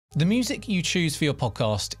The music you choose for your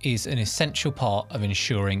podcast is an essential part of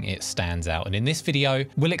ensuring it stands out. And in this video,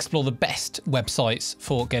 we'll explore the best websites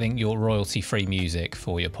for getting your royalty-free music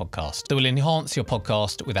for your podcast that will enhance your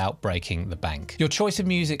podcast without breaking the bank. Your choice of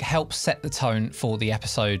music helps set the tone for the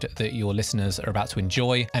episode that your listeners are about to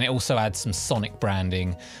enjoy, and it also adds some sonic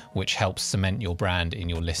branding, which helps cement your brand in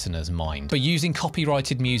your listener's mind. But using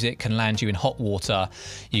copyrighted music can land you in hot water.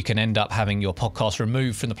 You can end up having your podcast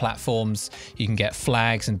removed from the platforms. You can get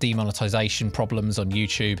flags and demonetization problems on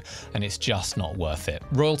YouTube, and it's just not worth it.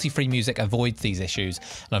 Royalty-free music avoids these issues,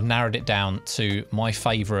 and I've narrowed it down to my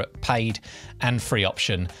favorite paid and free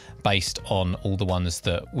option based on all the ones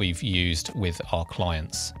that we've used with our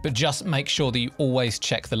clients. But just make sure that you always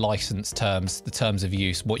check the license terms, the terms of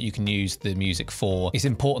use, what you can use the music for. It's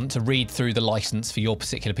important to read through the license for your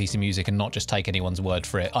particular piece of music and not just take anyone's word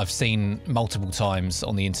for it. I've seen multiple times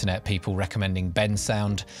on the internet people recommending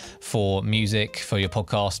Bensound for music for your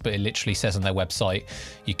podcast, but it literally says on their website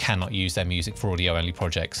you cannot use their music for audio-only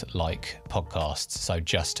projects like podcasts. So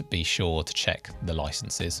just be sure to check the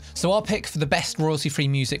licenses. So our pick for the best royalty-free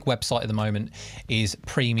music website at the moment is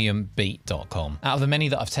premiumbeat.com. Out of the many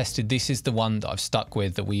that I've tested, this is the one that I've stuck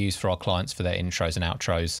with, that we use for our clients for their intros and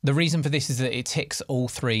outros. The reason for this is that it ticks all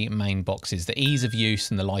three main boxes: the ease of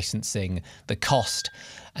use and the licensing, the cost,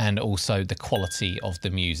 and also the quality of the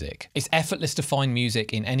music. It's effortless to find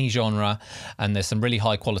music in any genre, and there's some really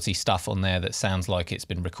high quality stuff on there that sounds like it's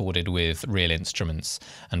been recorded with real instruments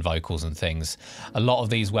and vocals and things. A lot of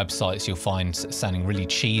these websites you'll find sounding really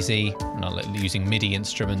cheesy, using MIDI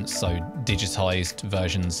instruments, so digitized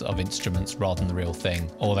versions of instruments rather than the real thing,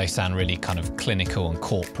 or they sound really kind of clinical and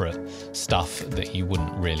corporate stuff that you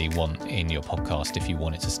wouldn't really want in your podcast if you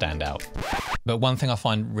want it to stand out. But one thing I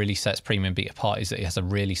find really sets Premium Beat apart is that it has a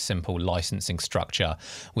really simple licensing structure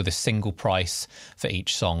with a single price for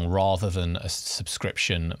each song rather than a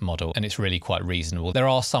subscription model, and it's really quite reasonable. There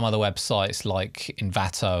are some other websites like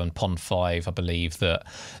Envato and Pond5, I believe, that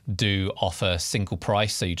do offer single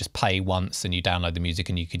price, so you just pay once and you download the music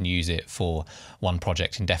and you can use it for one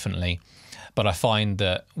project indefinitely. But I find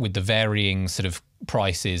that with the varying sort of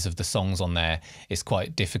prices of the songs on there, it's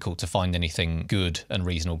quite difficult to find anything good and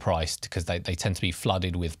reasonable priced, because they tend to be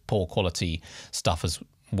flooded with poor quality stuff as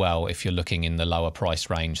well if you're looking in the lower price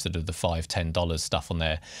range, that are the $5–10 stuff on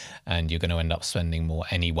there, and you're going to end up spending more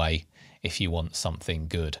anyway if you want something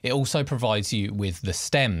good. It also provides you with the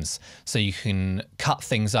stems, so you can cut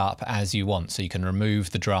things up as you want. So you can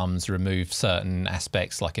remove the drums, remove certain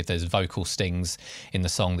aspects, like if there's vocal stings in the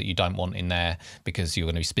song that you don't want in there because you're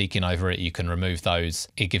going to be speaking over it, you can remove those.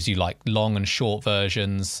 It gives you like long and short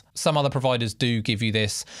versions. Some other providers do give you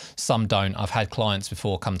this, some don't. I've had clients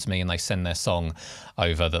before come to me and they send their song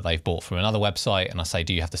over that they've bought from another website, and I say,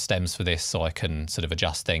 do you have the stems for this so I can sort of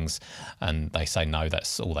adjust things? And they say no,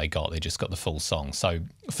 that's all they got. They just got the full song. So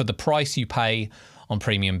for the price you pay on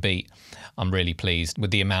Premium Beat, I'm really pleased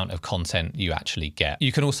with the amount of content you actually get.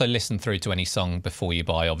 You can also listen through to any song before you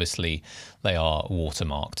buy. Obviously, they are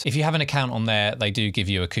watermarked. If you have an account on there, they do give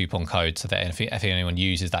you a coupon code, so that if anyone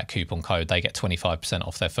uses that coupon code, they get 25%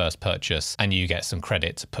 off their first purchase, and you get some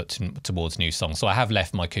credit to put towards new songs. So I have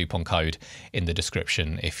left my coupon code in the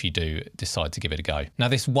description if you do decide to give it a go. Now,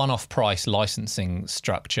 this one-off price licensing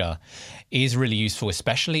structure is really useful,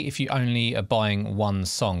 especially if you only are buying one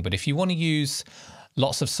song. But if you want to use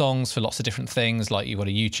lots of songs for lots of different things, like you've got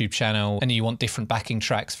a YouTube channel and you want different backing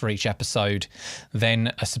tracks for each episode,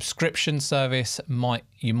 then a subscription service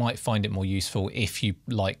you might find it more useful if you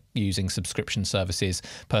like using subscription services.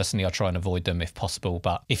 Personally, I try and avoid them if possible,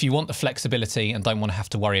 but if you want the flexibility and don't want to have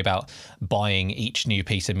to worry about buying each new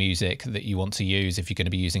piece of music that you want to use if you're going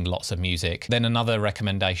to be using lots of music, then another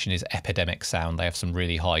recommendation is Epidemic Sound. They have some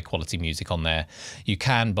really high quality music on there. You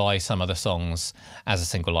can buy some of the songs as a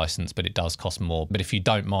single license, but it does cost more. But if you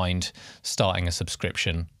don't mind starting a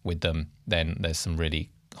subscription with them, then there's some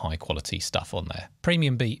really high quality stuff on there.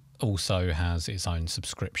 Premium Beat also has its own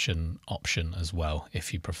subscription option as well,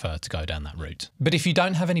 if you prefer to go down that route. But if you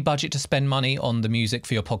don't have any budget to spend money on the music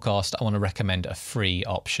for your podcast, I want to recommend a free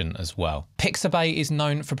option as well. Pixabay is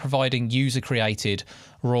known for providing user-created,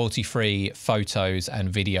 royalty-free photos and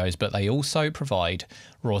videos, but they also provide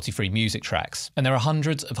royalty-free music tracks. And there are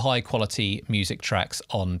hundreds of high-quality music tracks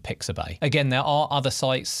on Pixabay. Again, there are other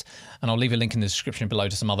sites, and I'll leave a link in the description below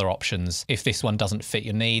to some other options if this one doesn't fit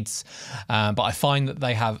your needs. But I find that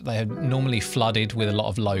they are normally flooded with a lot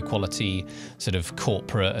of low quality sort of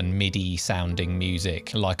corporate and MIDI sounding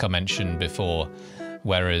music. Like I mentioned before,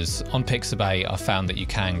 Whereas on Pixabay, I found that you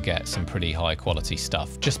can get some pretty high quality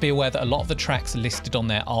stuff. Just be aware that a lot of the tracks listed on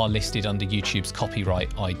there are listed under YouTube's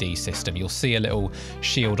copyright ID system. You'll see a little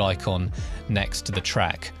shield icon next to the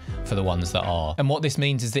track for the ones that are. And what this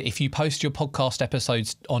means is that if you post your podcast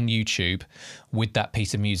episodes on YouTube with that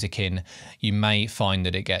piece of music in, you may find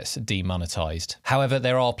that it gets demonetized. However,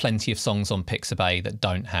 there are plenty of songs on Pixabay that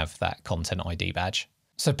don't have that content ID badge.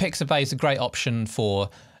 So Pixabay is a great option for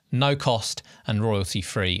no cost and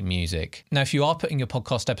royalty-free music. Now, if you are putting your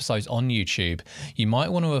podcast episodes on YouTube, you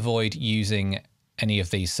might want to avoid using any of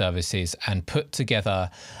these services and put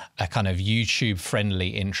together a kind of YouTube-friendly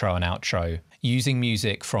intro and outro using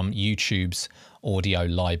music from YouTube's audio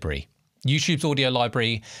library. YouTube's audio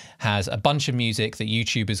library has a bunch of music that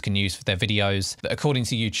YouTubers can use for their videos that, according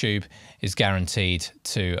to YouTube, is guaranteed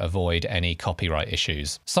to avoid any copyright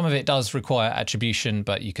issues. Some of it does require attribution,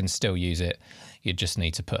 but you can still use it. You just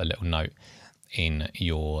need to put a little note in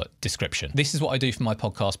your description. This is what I do for my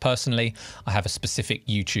podcast personally. I have a specific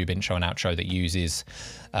YouTube intro and outro that uses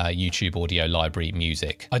YouTube audio library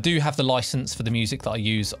music. I do have the license for the music that I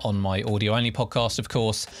use on my audio only podcast, of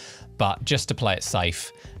course, but just to play it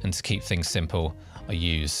safe and to keep things simple, I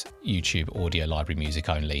use YouTube audio library music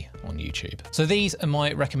only on YouTube. So these are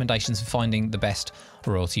my recommendations for finding the best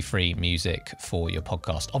royalty-free music for your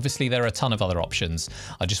podcast. Obviously, there are a ton of other options.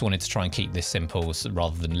 I just wanted to try and keep this simple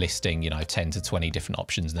rather than listing, 10 to 20 different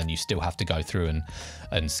options, and then you still have to go through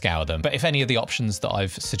and scour them. But if any of the options that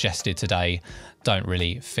I've suggested today don't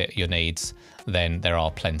really fit your needs, then there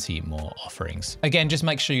are plenty more offerings. Again, just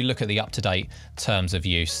make sure you look at the up-to-date terms of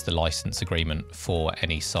use, the license agreement for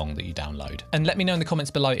any song that you download. And let me know in the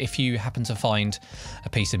comments below if you happen to find a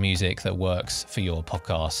piece of music that works for your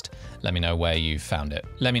podcast. Let me know where you found it.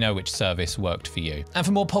 Let me know which service worked for you. And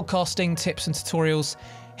for more podcasting tips and tutorials,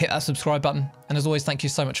 hit that subscribe button. And as always, thank you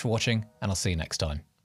so much for watching, and I'll see you next time.